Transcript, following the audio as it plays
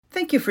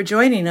Thank you for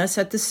joining us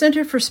at the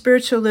Center for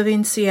Spiritual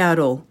Living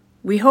Seattle.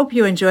 We hope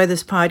you enjoy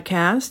this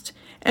podcast,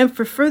 and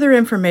for further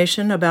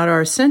information about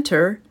our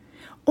center,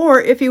 or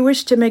if you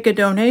wish to make a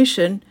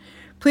donation,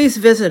 please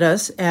visit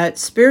us at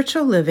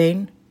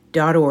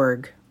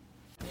spiritualliving.org.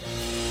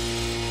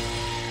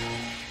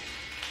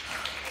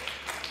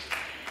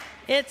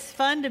 It's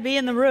fun to be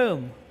in the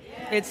room.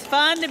 It's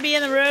fun to be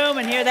in the room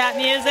and hear that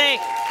music.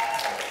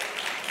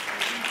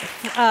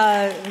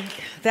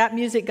 That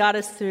music got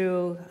us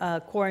through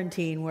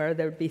quarantine, where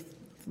there'd be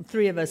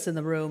three of us in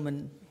the room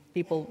and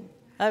people.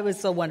 It was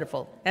so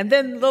wonderful. And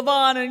then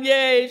Levon, and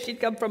yay, she'd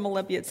come from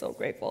Olympia. It's so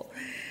grateful.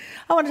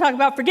 I want to talk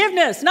about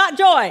forgiveness, not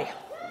joy.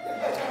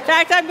 In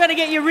fact, I'm going to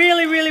get you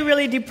really, really,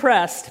 really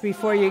depressed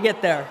before you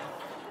get there.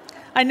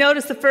 I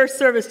noticed the first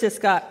service just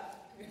got.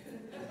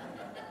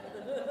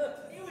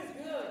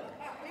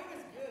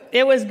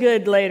 It was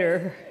good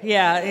later.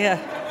 Yeah.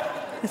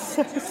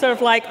 It's sort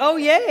of like, oh,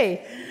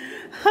 yay.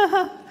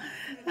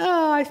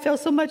 Oh, I feel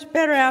so much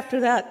better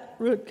after that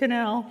root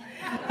canal.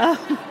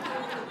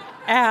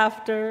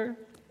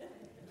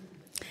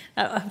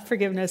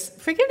 Forgiveness.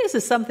 Forgiveness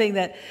is something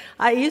that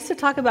I used to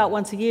talk about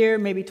once a year,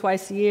 maybe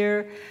twice a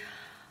year.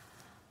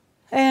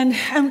 And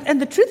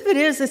the truth of it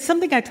is, it's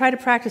something I try to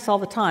practice all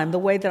the time. The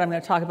way that I'm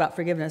going to talk about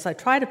forgiveness, I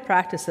try to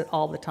practice it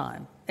all the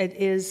time.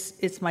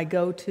 It's my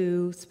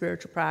go-to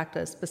spiritual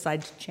practice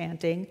besides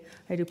chanting.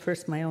 I do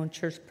my own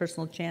church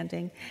personal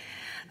chanting.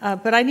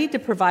 But I need to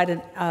provide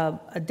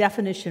a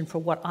definition for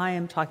what I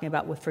am talking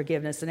about with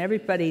forgiveness. And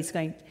everybody's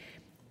going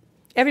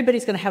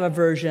to have a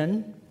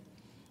version.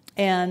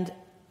 And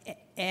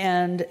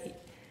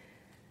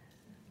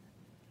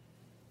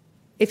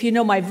if you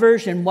know my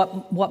version,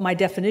 what my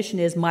definition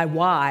is, my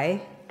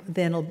why,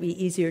 then it'll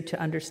be easier to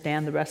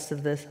understand the rest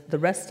of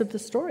the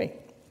story.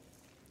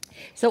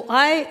 So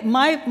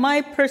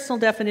my personal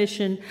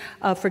definition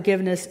of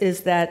forgiveness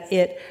is that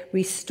it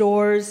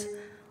restores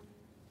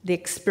the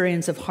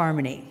experience of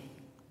harmony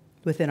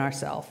within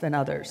ourselves and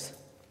others.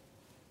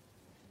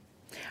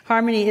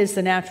 Harmony is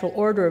the natural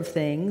order of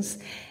things,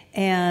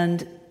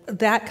 and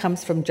that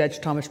comes from Judge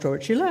Thomas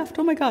Stewart. She left.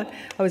 Oh my God!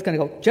 I was going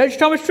to go, Judge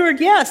Thomas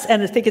Stewart, yes.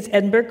 And I think it's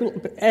Edinburgh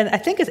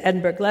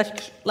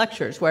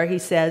Lectures, where he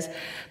says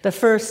the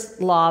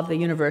first law of the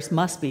universe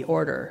must be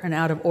order, and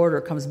out of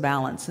order comes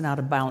balance, and out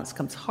of balance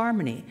comes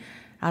harmony.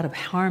 Out of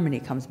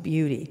harmony comes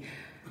beauty.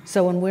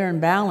 So when we're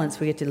in balance,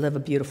 we get to live a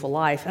beautiful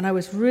life. And I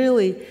was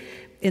really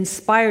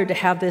inspired to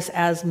have this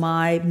as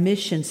my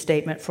mission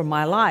statement for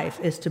my life,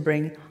 is to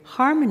bring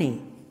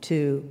harmony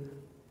to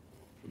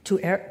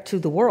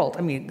the world.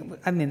 I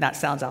mean that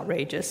sounds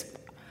outrageous,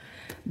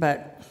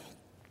 but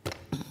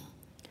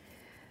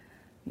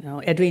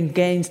Edwin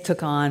Gaines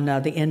took on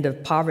the end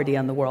of poverty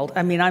on the world.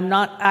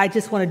 I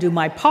just want to do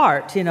my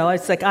part.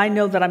 It's like, I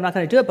know that I'm not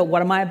going to do it, but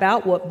what am I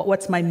about?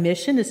 What's my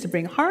mission? Is to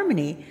bring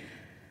harmony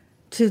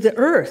to the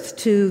earth,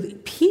 to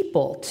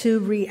people, to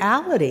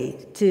reality,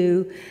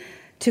 to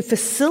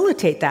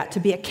facilitate that, to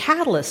be a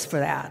catalyst for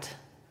that.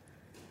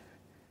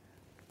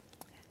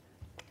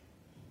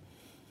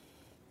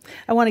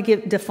 I want to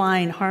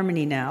define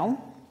harmony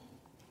now.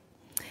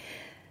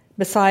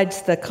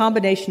 Besides the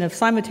combination of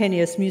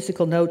simultaneous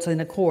musical notes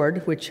in a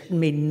chord, which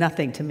mean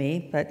nothing to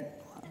me,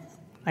 but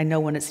I know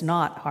when it's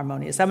not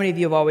harmonious. How many of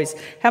you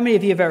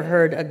have ever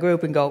heard a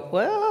group and go,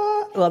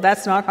 well,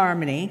 that's not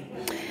harmony?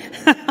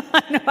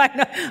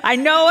 I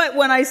know it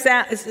when I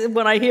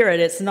hear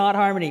it. It's not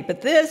harmony.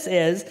 But this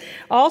is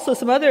also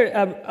some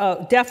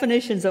other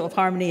definitions of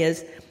harmony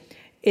is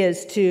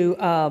to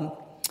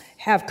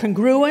have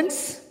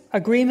congruence,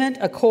 agreement,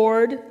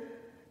 accord,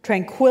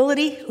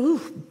 tranquility.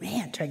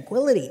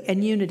 Tranquility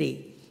and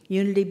unity.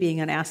 Unity being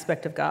an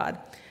aspect of God.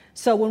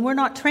 So when we're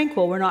not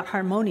tranquil, we're not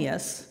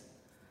harmonious,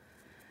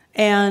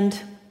 and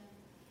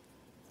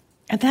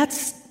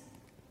that's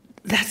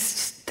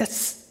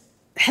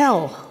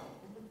hell.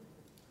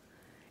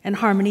 And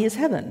harmony is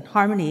heaven.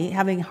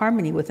 Having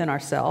harmony within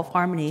ourselves,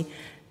 harmony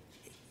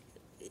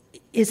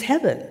is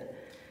heaven.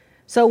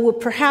 So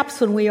perhaps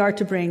when we are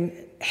to bring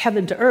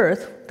heaven to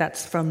earth,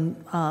 that's from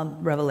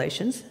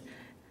Revelations,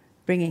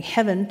 bringing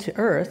heaven to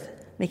earth,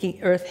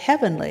 making earth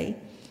heavenly,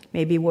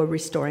 maybe we're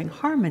restoring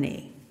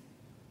harmony.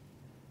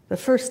 The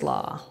first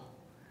law.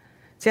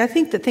 See, I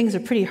think that things are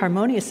pretty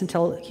harmonious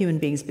until human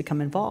beings become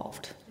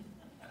involved.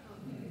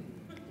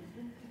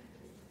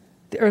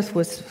 The earth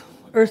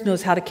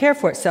knows how to care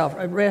for itself,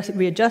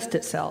 readjust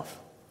itself.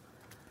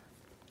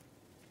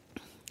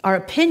 Our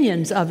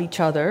opinions of each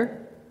other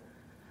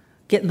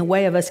get in the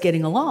way of us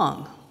getting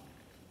along.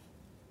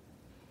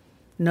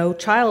 No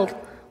child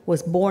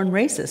was born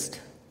racist.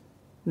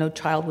 No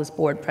child was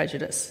born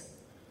prejudiced.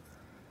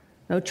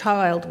 No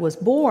child was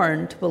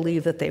born to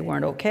believe that they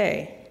weren't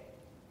okay.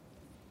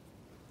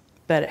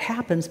 But it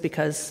happens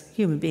because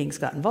human beings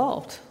got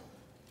involved.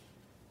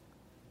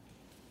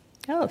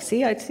 Oh,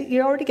 see,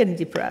 you're already getting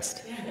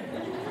depressed. Yes.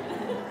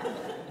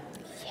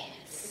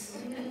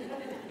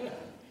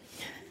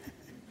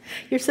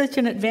 You're such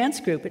an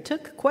advanced group. It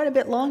took quite a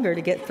bit longer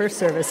to get first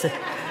service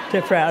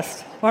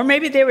depressed. Or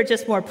maybe they were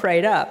just more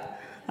prayed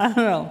up. I don't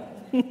know.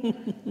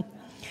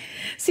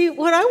 See,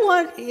 what I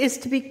want is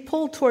to be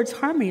pulled towards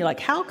harmony. Like,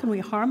 how can we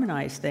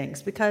harmonize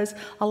things? Because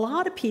a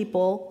lot of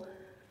people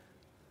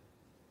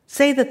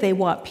say that they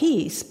want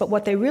peace, but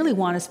what they really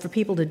want is for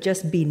people to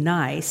just be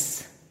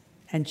nice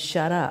and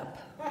shut up.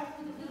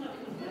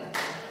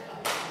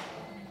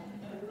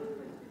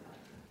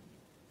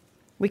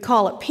 We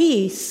call it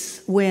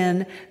peace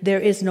when there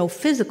is no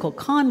physical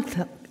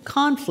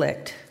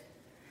conflict,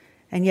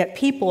 and yet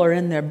people are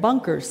in their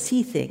bunkers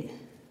seething.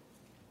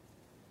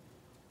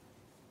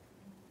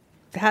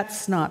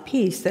 That's not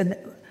peace, and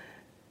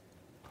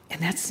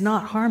that's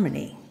not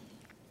harmony.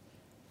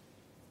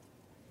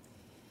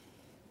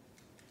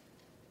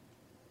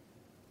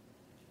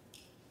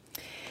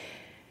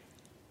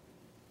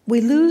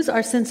 We lose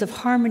our sense of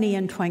harmony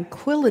and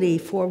tranquility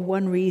for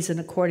one reason,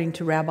 according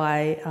to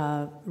Rabbi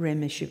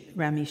Rami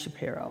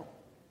Shapiro.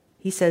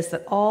 He says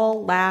that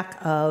all lack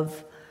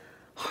of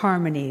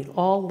harmony,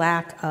 all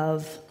lack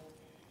of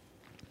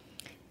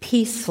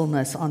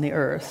peacefulness on the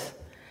earth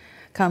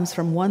comes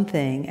from one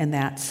thing, and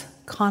that's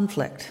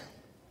conflict.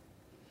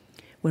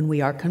 When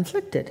we are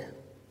conflicted,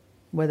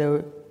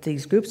 whether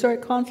these groups are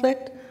at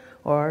conflict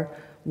or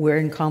we're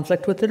in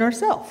conflict within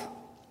ourselves,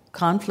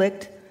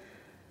 conflict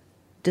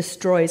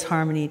destroys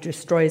harmony,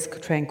 destroys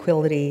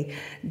tranquility,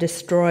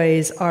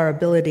 destroys our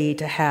ability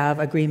to have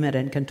agreement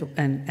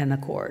and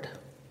accord.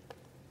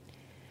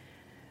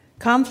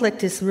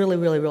 Conflict is really,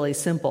 really, really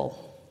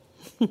simple.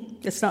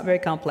 It's not very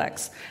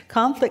complex.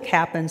 Conflict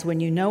happens when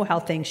you know how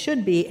things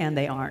should be and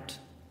they aren't.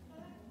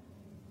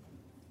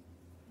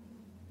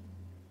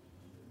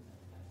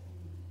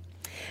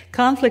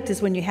 Conflict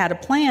is when you had a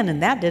plan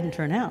and that didn't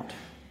turn out.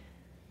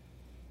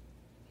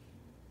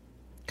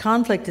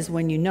 Conflict is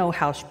when you know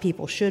how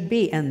people should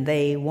be and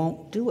they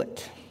won't do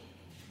it.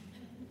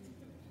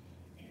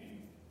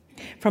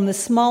 From the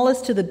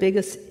smallest to the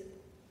biggest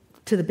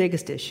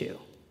issue.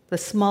 The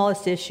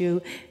smallest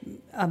issue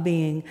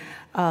being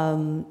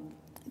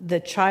the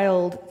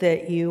child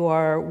that you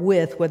are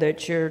with, whether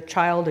it's your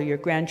child or your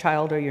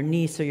grandchild or your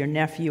niece or your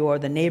nephew or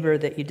the neighbor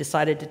that you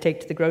decided to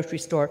take to the grocery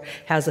store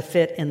has a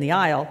fit in the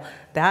aisle,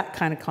 that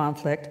kind of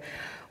conflict,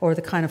 or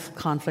the kind of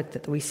conflict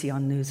that we see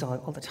on news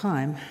all the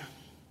time.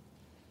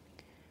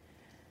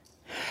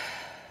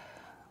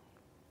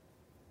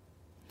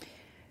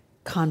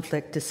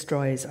 Conflict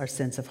destroys our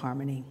sense of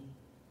harmony.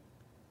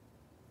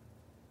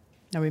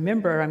 Now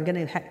remember,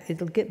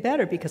 it'll get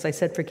better because I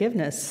said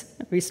forgiveness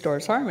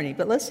restores harmony,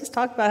 but let's just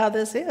talk about how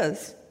this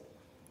is.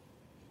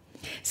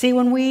 See,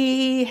 when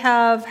we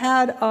have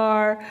had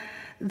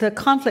the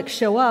conflict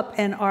show up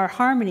and our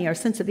harmony, our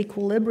sense of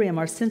equilibrium,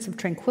 our sense of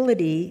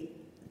tranquility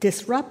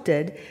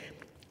disrupted,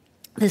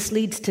 this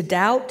leads to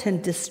doubt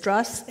and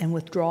distrust and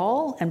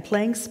withdrawal and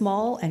playing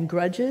small and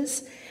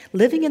grudges,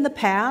 living in the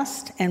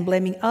past and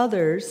blaming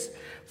others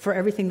for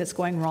everything that's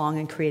going wrong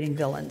and creating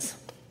villains.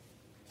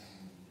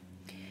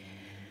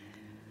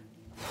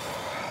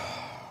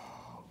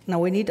 Now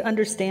we need to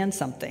understand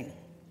something.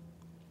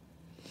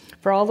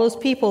 For all those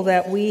people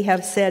that we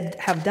have said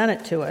have done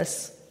it to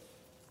us,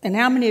 and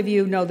how many of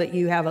you know that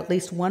you have at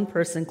least one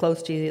person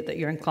close to you that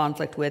you're in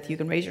conflict with? You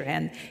can raise your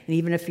hand, and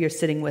even if you're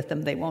sitting with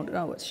them, they won't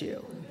know it's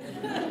you.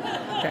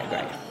 Okay,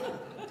 great.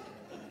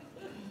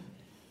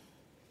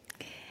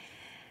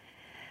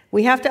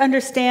 We have to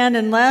understand,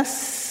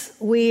 unless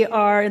we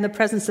are in the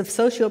presence of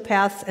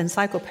sociopaths and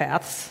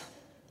psychopaths,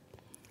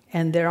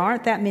 and there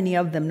aren't that many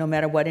of them no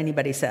matter what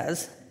anybody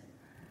says,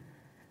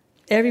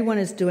 everyone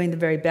is doing the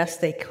very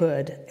best they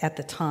could at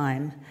the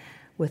time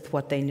with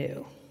what they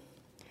knew.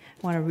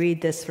 I want to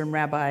read this from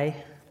Rabbi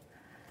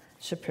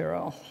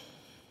Shapiro.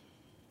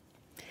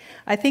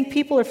 I think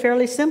people are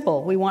fairly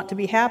simple. We want to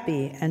be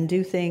happy and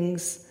do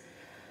things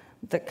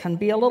that can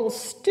be a little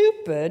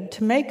stupid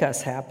to make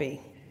us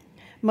happy.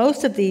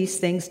 Most of these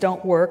things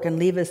don't work and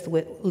leave us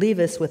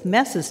with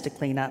messes to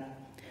clean up.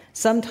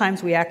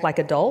 Sometimes we act like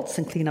adults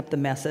and clean up the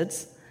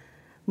messes.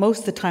 Most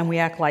of the time we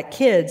act like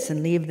kids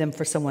and leave them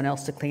for someone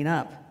else to clean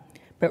up.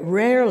 But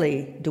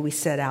rarely do we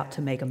set out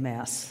to make a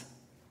mess.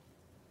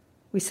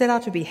 We set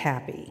out to be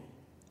happy.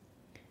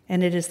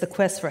 And it is the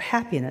quest for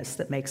happiness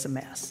that makes a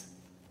mess.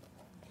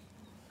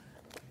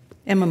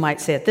 Emma might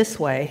say it this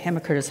way,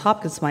 Emma Curtis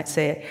Hopkins might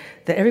say it,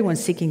 that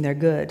everyone's seeking their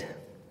good,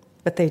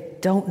 but they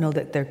don't know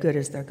that their good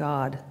is their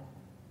God.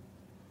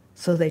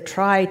 So they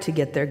try to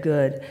get their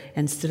good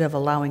instead of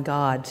allowing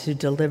God to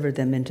deliver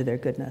them into their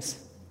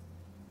goodness.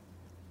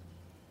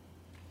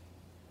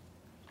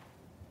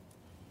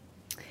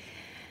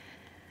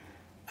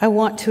 I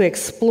want to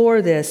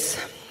explore this.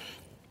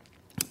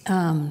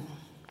 I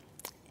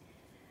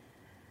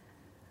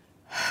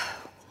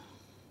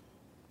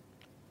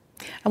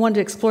wanted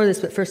to explore this,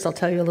 but first I'll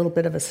tell you a little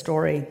bit of a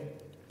story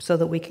so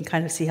that we can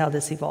kind of see how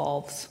this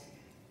evolves.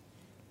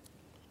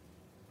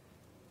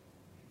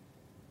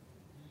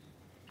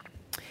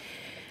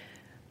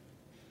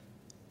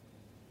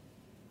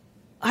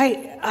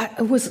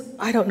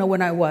 I don't know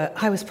when I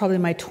was probably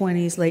in my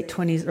 20s, late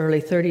 20s,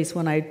 early 30s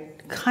when I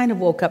kind of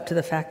woke up to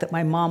the fact that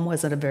my mom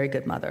wasn't a very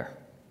good mother.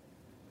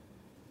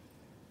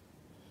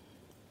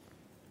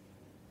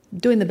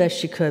 doing the best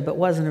she could, but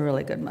wasn't a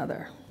really good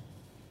mother.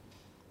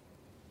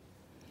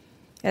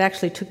 It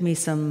actually took me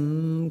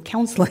some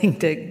counseling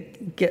to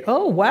get,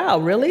 oh, wow,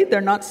 really?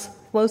 They're not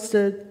supposed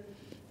to,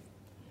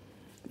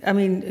 I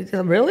mean,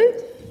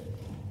 really?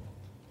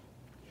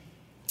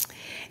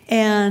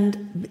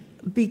 And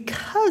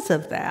because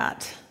of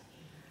that,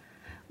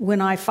 when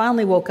I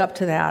finally woke up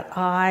to that,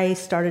 I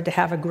started to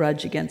have a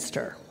grudge against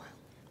her.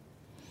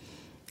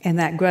 And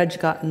that grudge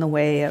got in the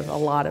way of a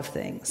lot of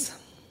things.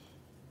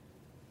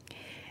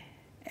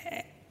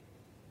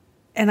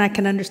 And I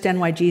can understand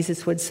why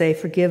Jesus would say,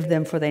 forgive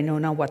them, for they know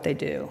not what they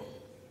do.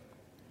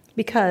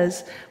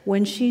 Because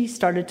when she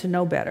started to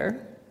know better,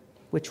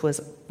 which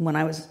was when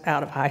I was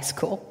out of high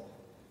school,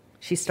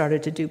 she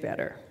started to do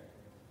better.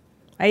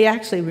 I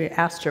actually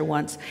asked her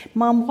once,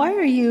 Mom, why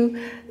are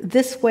you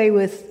this way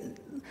with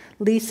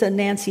Lisa,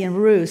 Nancy, and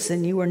Bruce,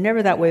 and you were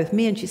never that way with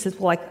me? And she says,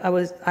 well,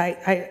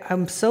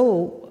 I'm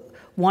so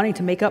wanting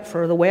to make up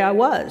for the way I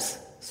was.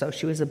 So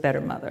she was a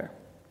better mother.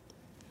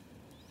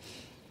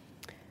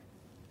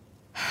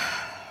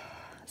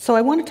 So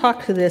I want to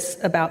talk to this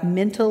about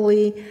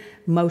mentally,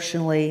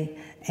 emotionally,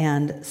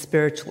 and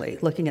spiritually,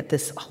 looking at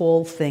this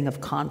whole thing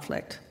of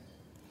conflict.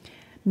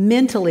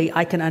 Mentally,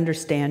 I can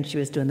understand she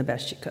was doing the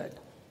best she could.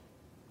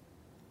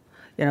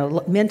 You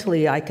know,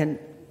 mentally, I can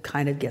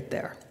kind of get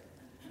there.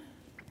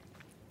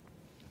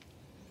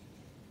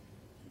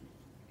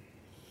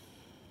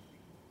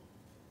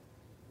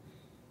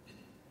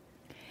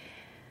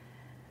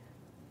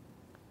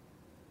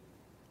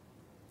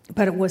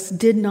 But it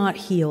did not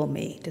heal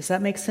me. Does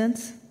that make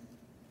sense?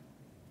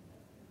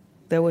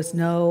 There was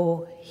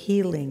no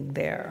healing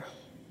there.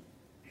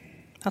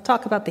 I'll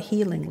talk about the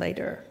healing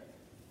later.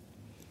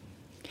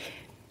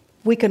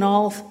 We can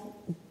all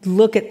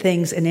look at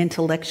things and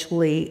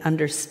intellectually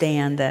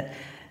understand that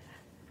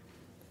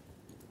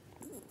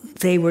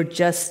they were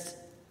just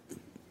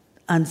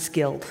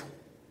unskilled.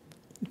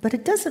 But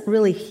it doesn't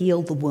really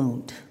heal the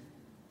wound.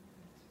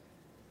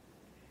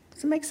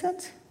 Does it make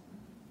sense?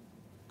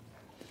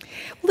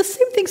 Well, the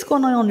same thing's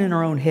going on in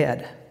our own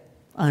head,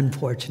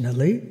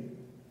 unfortunately.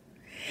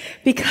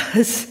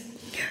 Because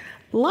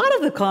a lot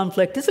of the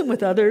conflict isn't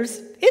with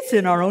others, it's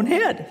in our own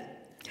head,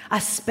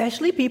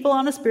 especially people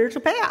on a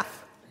spiritual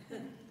path.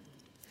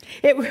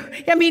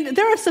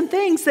 There are some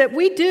things that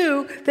we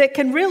do that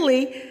can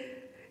really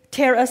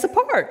tear us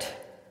apart.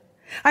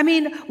 I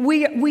mean,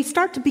 we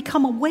start to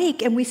become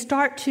awake and we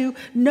start to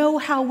know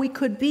how we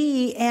could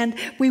be, and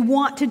we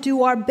want to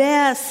do our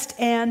best,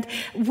 and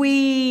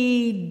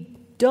we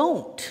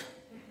don't.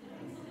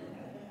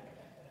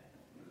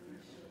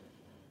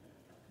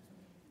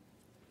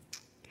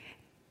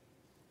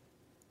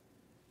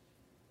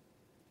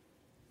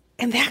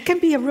 And that can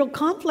be a real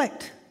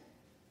conflict.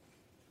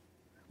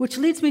 Which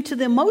leads me to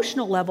the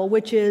emotional level,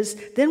 which is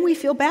then we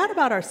feel bad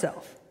about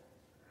ourselves.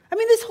 I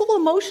mean, this whole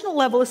emotional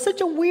level is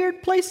such a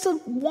weird place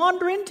to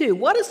wander into.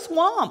 What a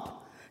swamp.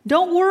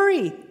 Don't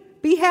worry.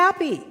 Be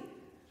happy.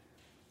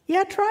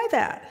 Yeah, try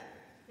that.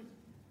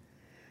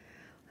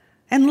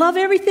 And love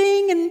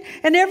everything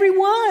and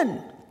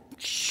everyone.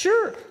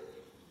 Sure.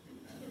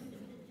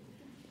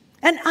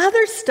 And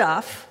other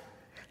stuff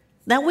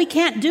that we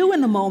can't do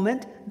in the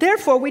moment,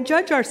 therefore we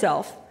judge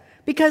ourselves.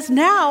 Because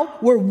now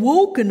we're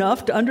woke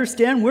enough to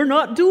understand we're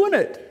not doing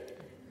it.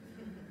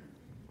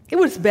 It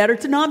was better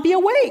to not be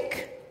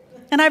awake.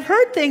 And I've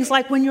heard things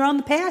like, when you're on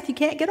the path, you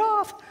can't get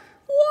off.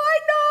 Why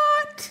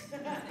not?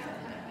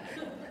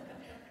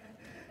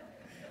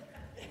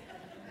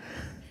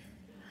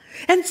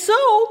 And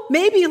so,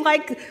 maybe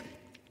like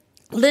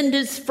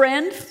Linda's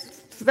friend,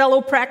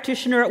 fellow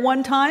practitioner at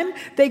one time,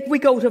 we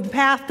go to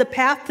path to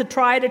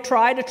try,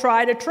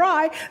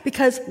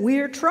 because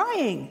we're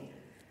trying.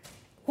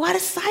 What a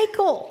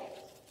cycle.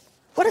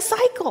 What a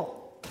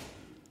cycle.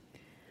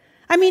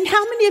 I mean,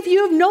 how many of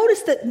you have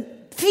noticed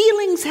that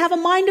feelings have a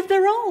mind of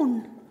their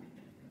own?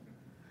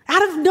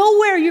 Out of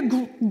nowhere,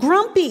 you're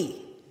grumpy.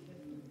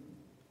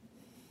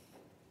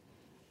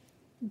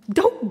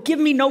 Don't give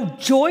me no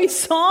joy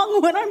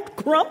song when I'm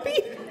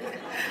grumpy.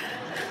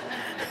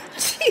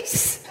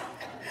 Jeez.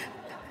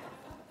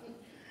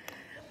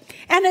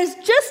 And as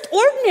just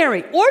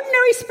ordinary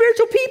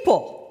spiritual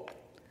people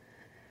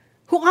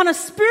who on a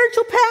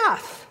spiritual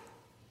path,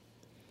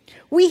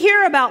 we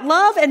hear about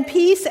love and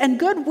peace and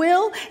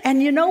goodwill,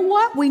 and you know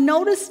what? We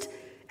noticed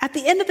at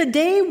the end of the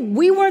day,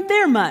 we weren't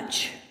there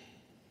much.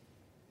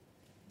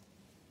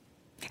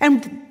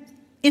 And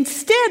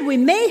instead, we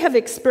may have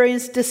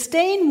experienced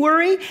disdain,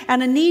 worry,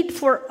 and a need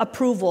for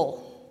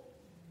approval,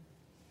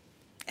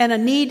 and a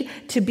need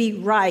to be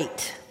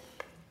right.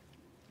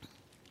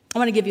 I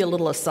want to give you a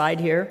little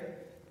aside here.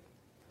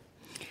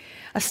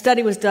 A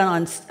study was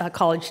done on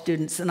college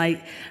students, and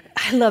I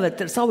love it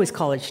that it's always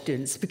college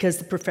students, because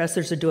the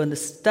professors are doing the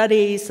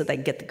studies so they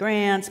can get the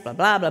grants, blah,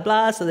 blah, blah,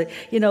 blah. So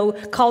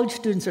that, college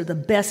students are the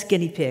best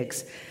guinea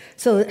pigs.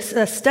 So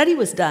a study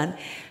was done,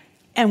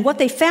 and what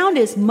they found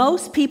is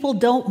most people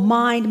don't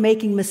mind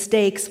making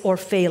mistakes or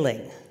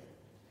failing.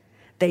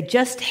 They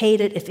just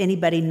hate it if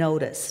anybody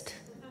noticed.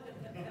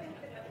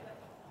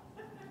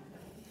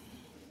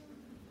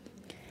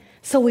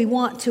 So we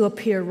want to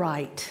appear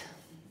right.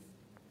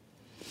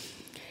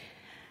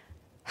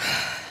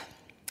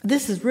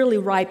 This is really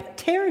ripe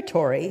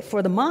territory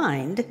for the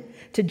mind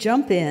to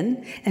jump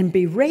in and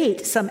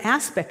berate some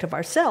aspect of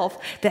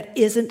ourself that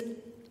isn't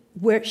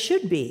where it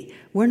should be.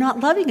 We're not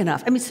loving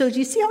enough. I mean, so do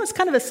you see how it's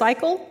kind of a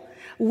cycle?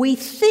 We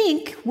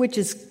think,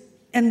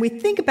 and we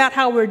think about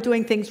how we're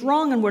doing things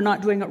wrong and we're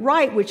not doing it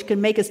right, which can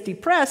make us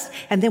depressed,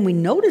 and then we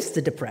notice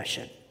the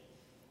depression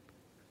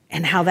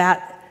and how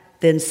that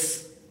then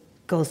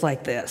goes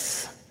like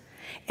this,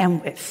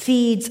 and it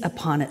feeds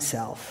upon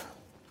itself.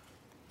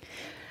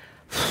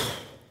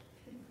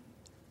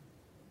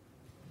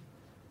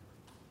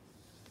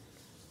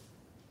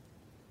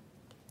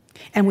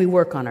 And we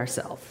work on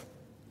ourselves,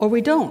 or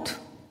we don't.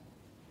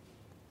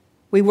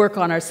 We work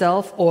on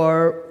ourselves,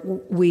 or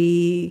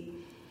we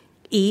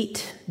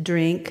eat,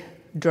 drink,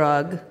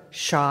 drug,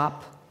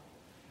 shop,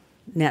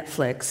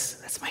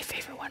 Netflix. That's my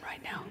favorite one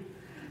right now.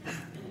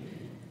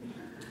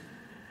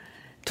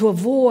 To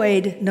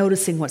avoid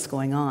noticing what's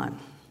going on.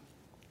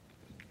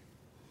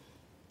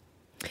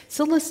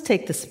 So let's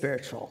take the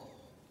spiritual.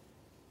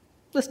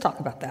 Let's talk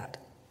about that.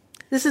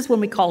 This is when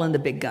we call in the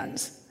big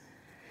guns.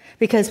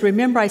 Because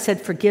remember I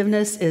said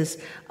forgiveness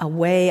is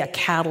a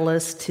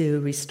catalyst to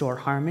restore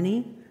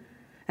harmony.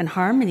 And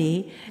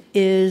harmony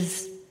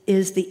is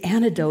the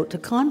antidote to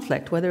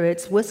conflict, whether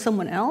it's with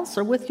someone else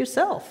or with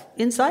yourself,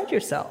 inside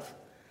yourself.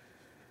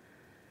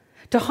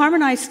 To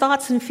harmonize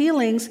thoughts and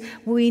feelings,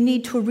 we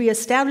need to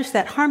reestablish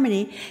that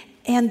harmony.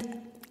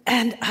 And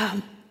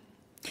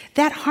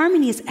that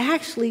harmony is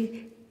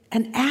actually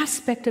an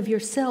aspect of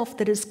yourself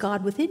that is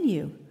God within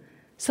you.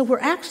 So we're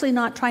actually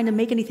not trying to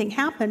make anything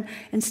happen.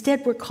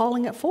 Instead, we're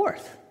calling it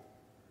forth.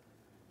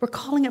 We're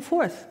calling it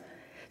forth.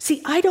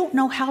 See, I don't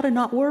know how to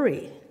not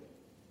worry.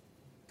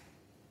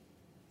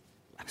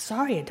 I'm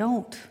sorry, I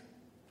don't.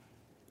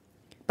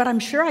 But I'm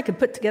sure I could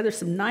put together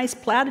some nice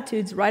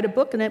platitudes, write a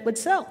book, and it would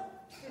sell.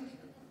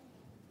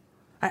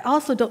 I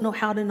also don't know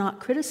how to not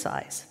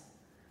criticize.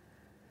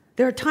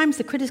 There are times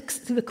the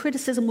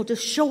criticism will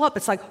just show up.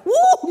 It's like,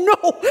 whoa,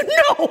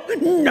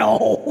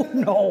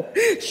 no.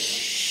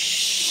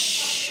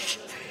 Shh.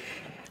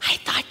 I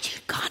thought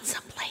you'd gone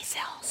someplace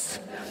else.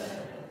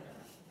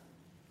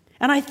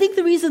 And I think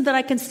the reason that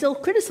I can still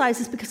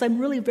criticize is because I'm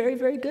really very,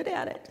 very good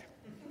at it.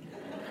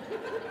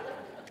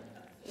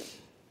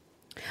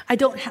 I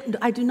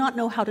do not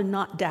know how to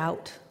not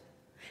doubt,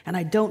 and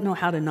I don't know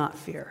how to not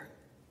fear.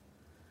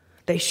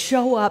 They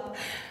show up,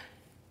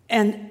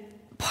 and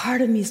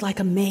part of me is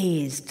like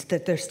amazed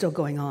that they're still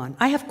going on.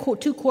 I have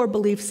two core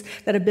beliefs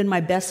that have been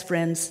my best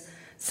friends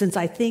since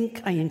I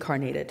think I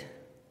incarnated.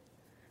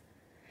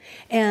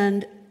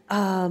 And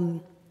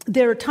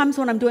there are times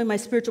when I'm doing my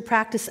spiritual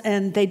practice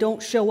and they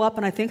don't show up,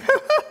 and I think,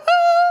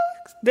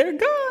 they're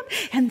gone.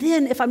 And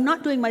then if I'm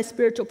not doing my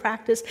spiritual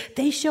practice,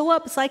 they show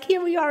up. It's like,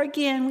 here we are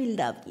again. We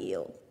love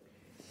you.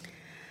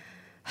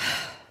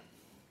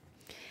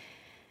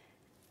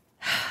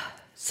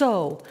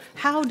 So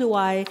how do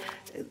I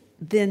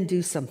then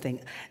do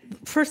something?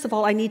 First of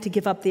all, I need to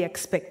give up the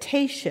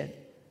expectation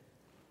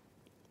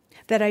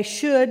that I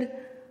should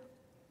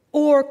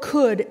or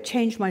could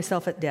change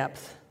myself at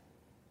depth.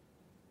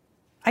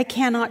 I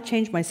cannot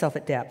change myself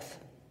at depth.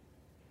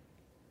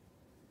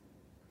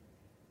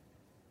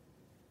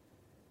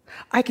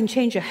 I can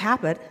change a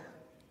habit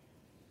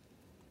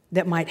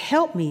that might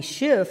help me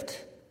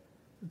shift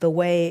the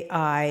way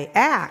I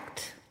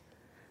act,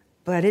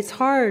 but it's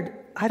hard.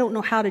 I don't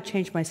know how to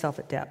change myself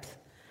at depth.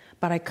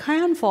 But I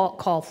can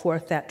call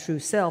forth that true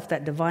self,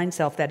 that divine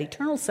self, that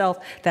eternal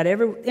self, that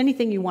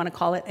anything you want to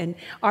call it, and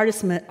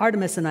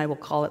Artemis and I will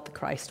call it the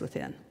Christ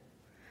within.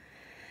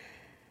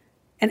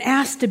 And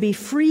ask to be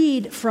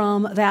freed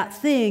from that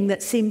thing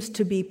that seems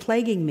to be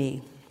plaguing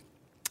me,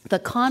 the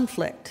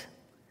conflict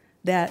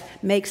that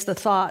makes the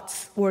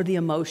thoughts or the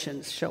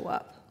emotions show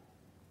up.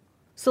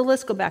 So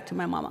let's go back to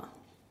my mama.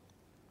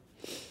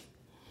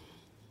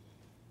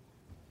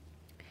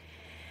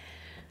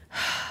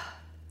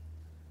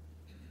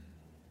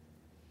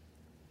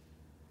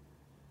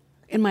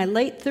 In my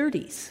late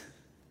 30s,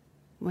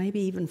 maybe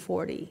even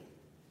 40,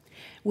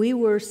 we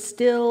were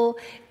still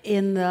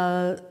in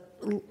the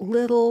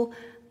little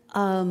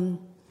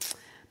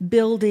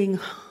building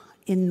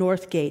in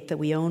Northgate that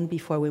we owned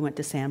before we went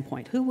to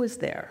Sandpoint. Who was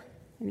there?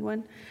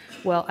 Anyone?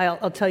 Well,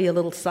 I'll tell you a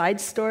little side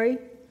story.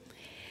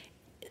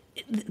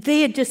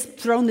 They had just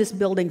thrown this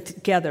building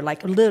together,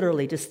 like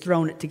literally just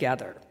thrown it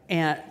together,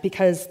 and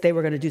because they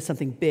were going to do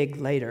something big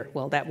later.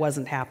 Well, that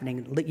wasn't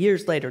happening.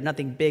 Years later,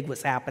 nothing big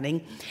was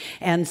happening.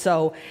 And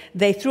so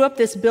they threw up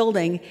this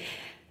building,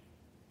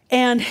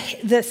 and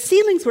the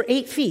ceilings were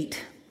 8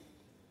 feet.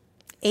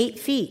 8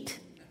 feet.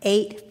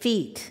 8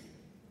 feet.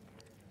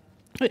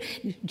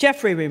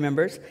 Jeffrey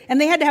remembers.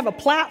 And they had to have a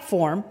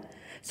platform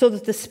so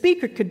that the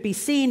speaker could be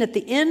seen at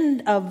the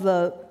end of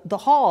the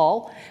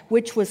hall,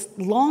 which was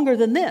longer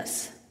than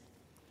this.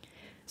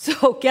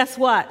 So guess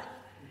what?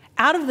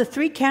 Out of the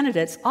 3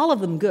 candidates, all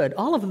of them good,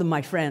 all of them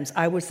my friends,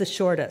 I was the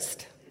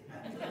shortest.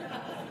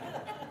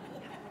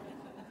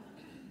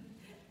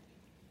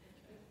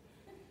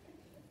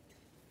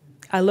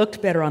 I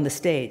looked better on the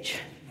stage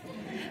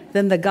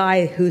than the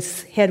guy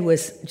whose head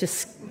was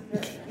just...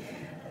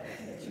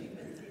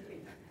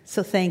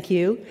 So thank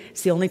you.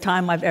 It's the only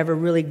time I've ever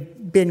really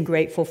been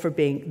grateful for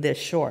being this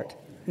short.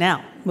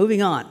 Now,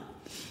 moving on.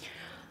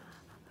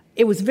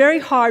 It was very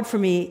hard for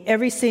me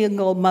every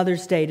single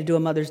Mother's Day to do a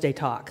Mother's Day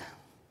talk.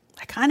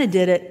 I kind of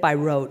did it by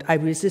rote.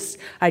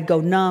 I'd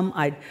go numb.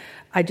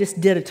 I just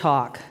did a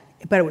talk.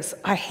 But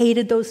I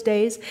hated those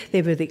days.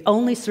 They were the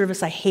only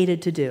service I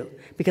hated to do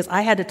because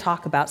I had to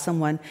talk about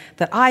someone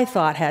that I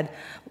thought had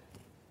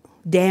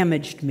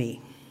damaged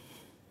me.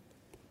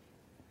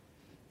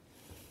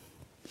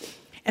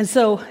 And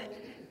so,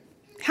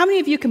 how many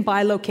of you can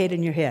bilocate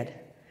in your head?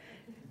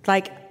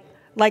 Like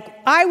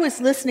I was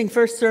listening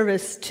first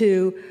service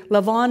to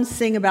Lavon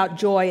sing about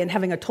joy and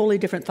having a totally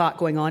different thought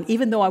going on,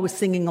 even though I was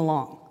singing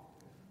along.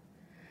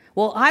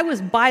 Well, I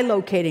was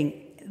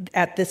bilocating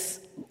at this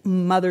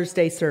Mother's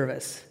Day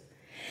service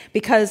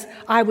because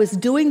I was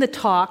doing the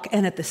talk,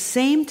 and at the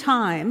same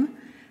time,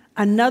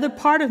 another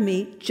part of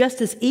me,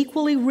 just as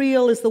equally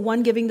real as the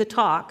one giving the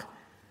talk,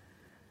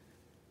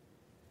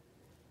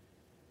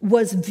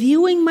 was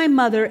viewing my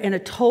mother in a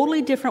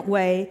totally different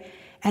way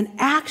and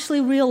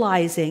actually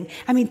realizing,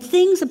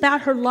 things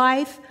about her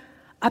life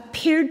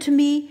appeared to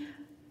me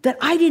that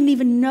I didn't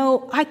even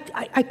know,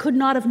 I could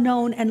not have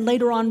known, and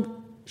later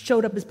on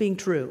showed up as being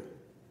true.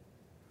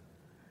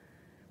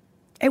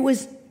 It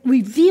was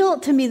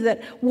revealed to me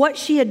that what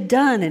she had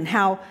done and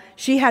how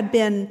she had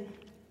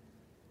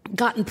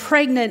gotten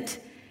pregnant,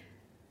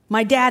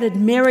 my dad had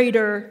married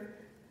her,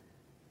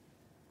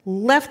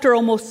 left her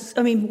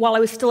while I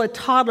was still a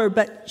toddler,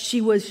 but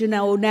she was,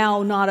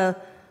 now not a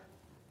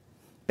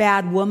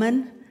bad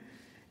woman,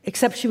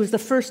 except she was the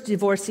first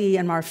divorcee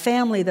in our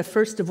family, the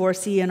first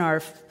divorcee in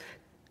our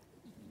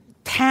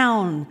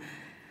town,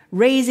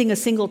 raising a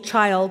single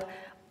child,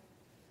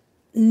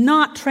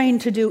 not trained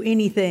to do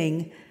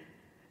anything.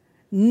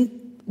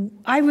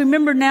 I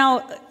remember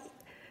now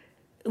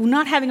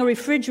not having a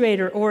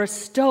refrigerator or a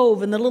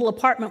stove in the little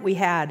apartment we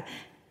had.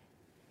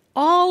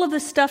 All of the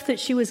stuff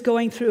that she was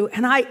going through,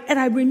 and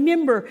I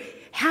remember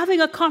having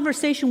a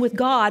conversation with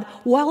God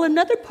while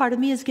another part of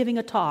me is giving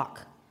a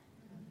talk.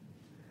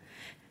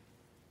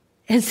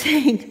 And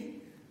saying,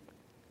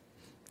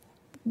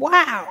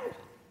 wow,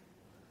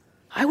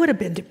 I would have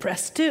been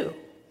depressed too.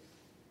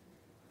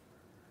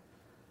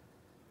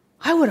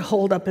 I would have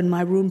holed up in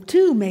my room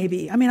too,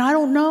 maybe. I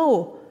don't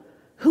know.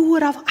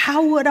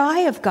 How would I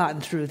have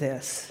gotten through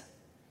this?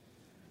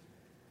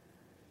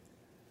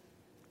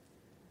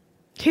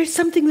 Here's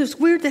something that's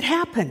weird that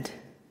happened.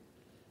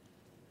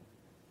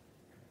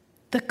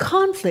 The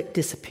conflict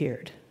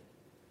disappeared.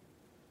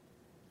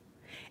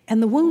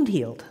 And the wound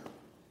healed.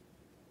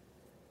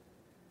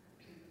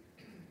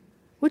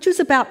 Which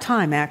was about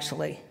time,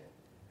 actually.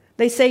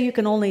 They say you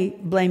can only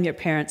blame your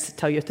parents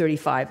until you're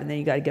 35, and then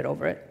you got to get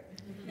over it.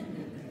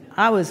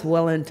 I was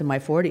well into my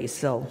 40s,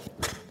 so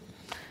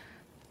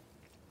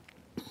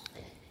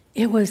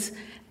it was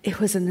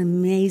an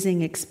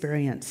amazing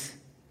experience.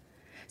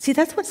 See,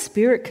 that's what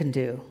Spirit can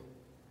do.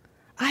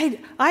 I'd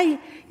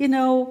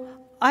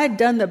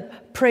done the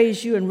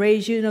praise you and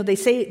raise you. They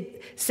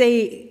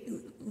say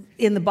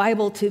in the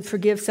Bible to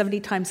forgive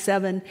 70 times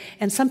 7,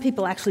 and some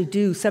people actually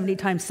do 70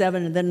 times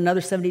 7, and then another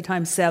 70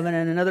 times 7,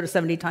 and another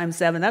 70 times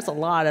 7. That's a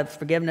lot of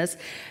forgiveness.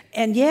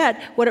 And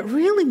yet, what it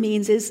really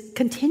means is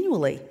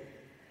continually.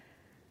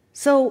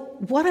 So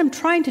what I'm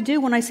trying to do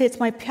when I say it's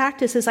my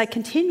practice is I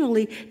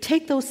continually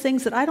take those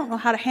things that I don't know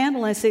how to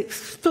handle, and I say,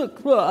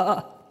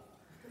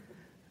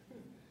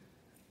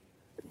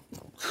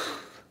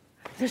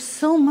 there's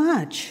so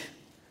much.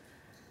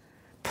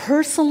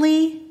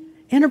 Personally,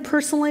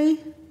 interpersonally,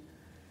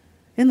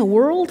 in the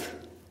world,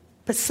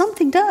 but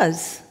something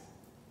does.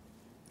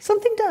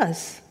 Something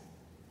does.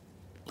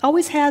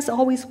 Always has,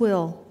 always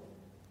will.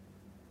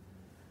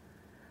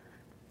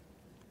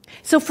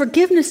 So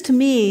forgiveness to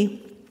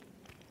me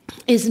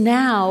is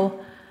now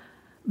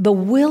the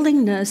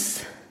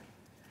willingness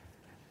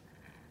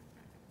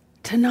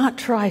to not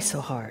try so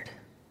hard.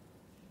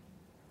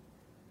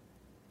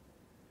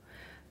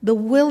 The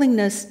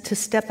willingness to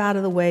step out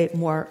of the way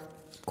more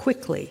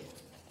quickly.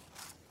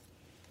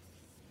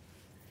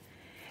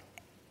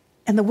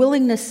 And the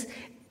willingness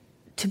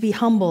to be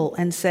humble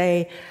and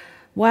say,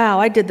 wow,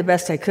 I did the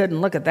best I could, and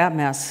look at that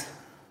mess.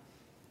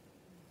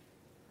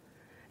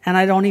 And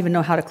I don't even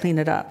know how to clean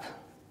it up.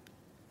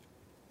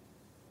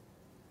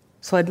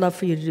 So I'd love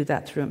for you to do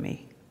that through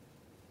me.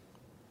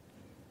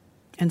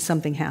 And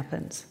something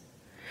happens.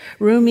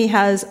 Rumi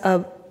has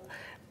a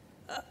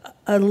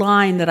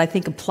line that I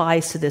think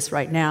applies to this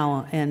right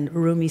now. And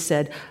Rumi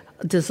said,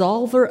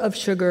 dissolver of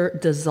sugar,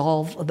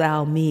 dissolve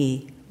thou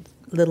me,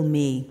 little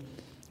me.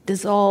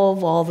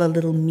 Dissolve all the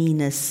little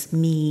meanness.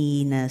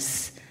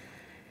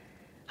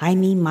 I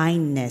mean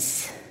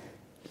mindness.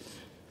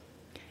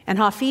 And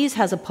Hafiz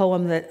has a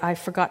poem that I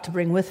forgot to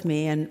bring with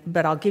me,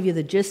 but I'll give you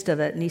the gist of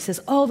it. And he says,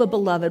 oh, the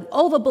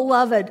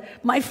beloved,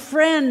 my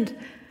friend.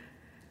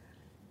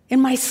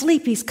 In my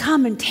sleep, he's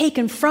come and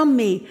taken from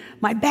me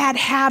my bad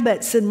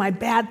habits and my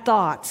bad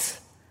thoughts.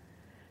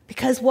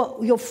 Because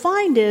what you'll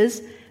find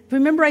is,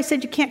 remember I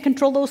said you can't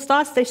control those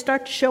thoughts, they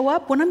start to show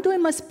up. When I'm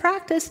doing my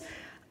practice,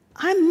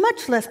 I'm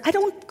much less, I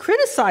don't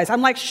criticize.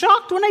 I'm like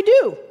shocked when I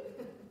do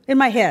in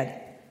my head.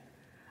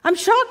 I'm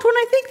shocked when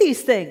I think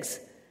these things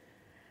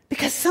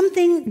because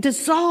something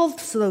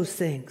dissolves those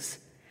things.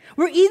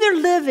 We're either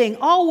living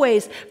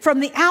always from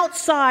the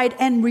outside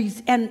and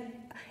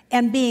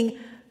being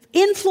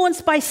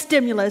influenced by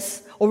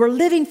stimulus, or we're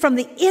living from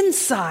the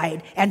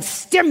inside and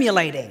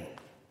stimulating.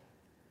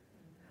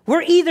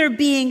 We're either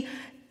being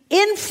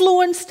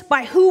influenced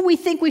by who we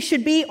think we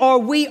should be, or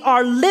we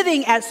are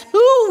living as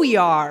who we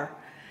are.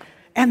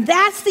 And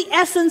that's the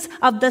essence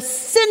of the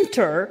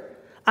center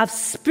of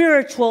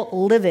spiritual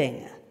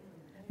living.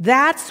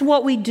 That's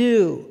what we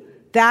do.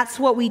 That's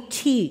what we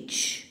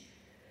teach.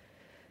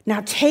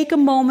 Now take a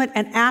moment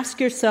and ask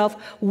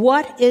yourself,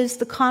 what is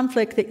the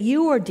conflict that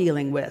you are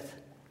dealing with?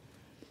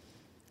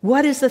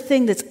 What is the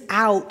thing that's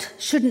out,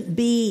 shouldn't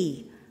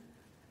be?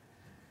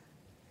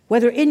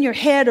 Whether in your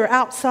head or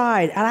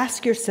outside,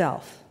 ask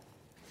yourself.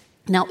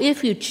 Now,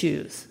 if you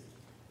choose,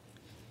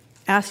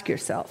 ask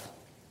yourself,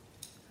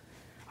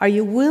 are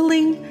you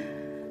willing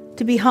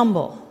to be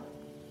humble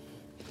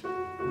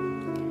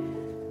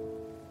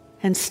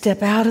and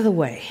step out of the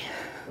way?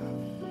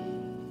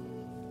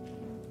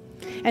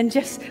 And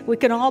we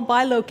can all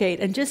bilocate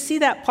and just see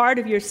that part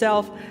of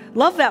yourself,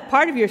 love that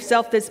part of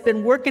yourself that's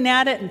been working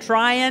at it and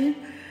trying.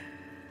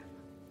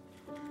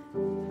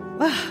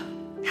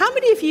 How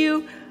many of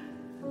you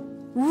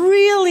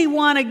really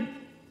want to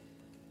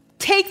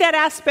take that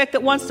aspect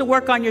that wants to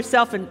work on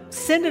yourself and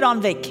send it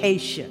on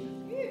vacation?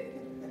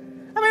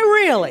 I mean,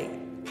 really.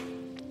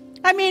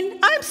 I mean,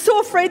 I'm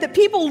so afraid that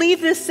people leave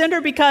this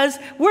center because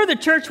we're the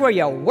church where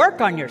you work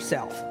on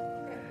yourself.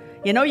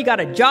 You know, you got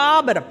a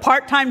job, at a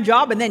part-time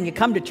job, and then you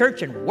come to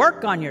church and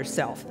work on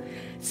yourself.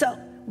 So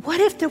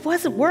what if there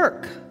wasn't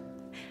work?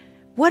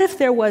 What if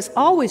there was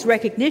always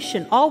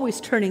recognition,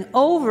 always turning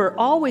over,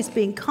 always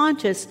being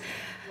conscious,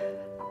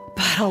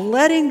 but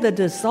letting the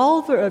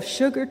dissolver of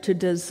sugar to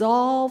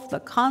dissolve the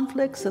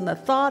conflicts and the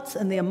thoughts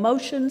and the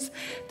emotions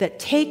that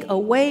take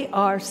away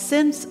our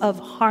sense of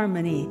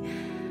harmony,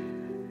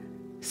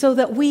 so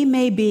that we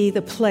may be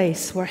the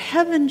place where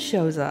heaven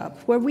shows up,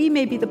 where we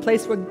may be the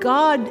place where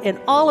God and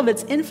all of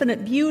its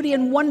infinite beauty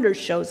and wonder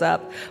shows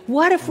up.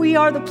 What if we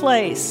are the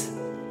place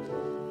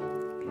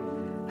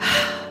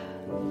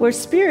where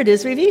Spirit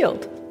is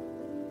revealed?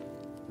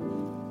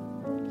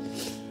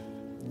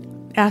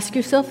 Ask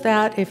yourself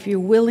that if you're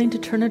willing to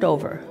turn it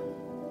over.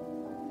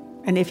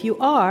 And if you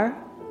are,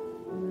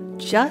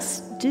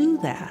 just do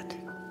that.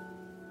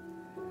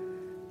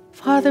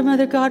 Father,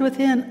 Mother, God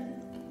within,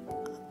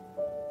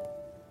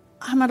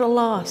 I'm at a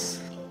loss.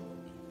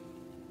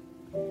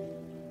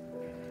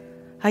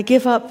 I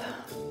give up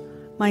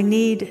my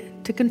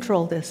need to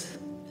control this.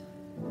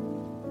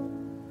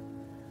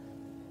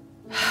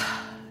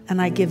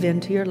 And I give in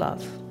to your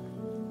love.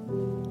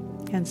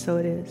 And so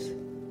it is.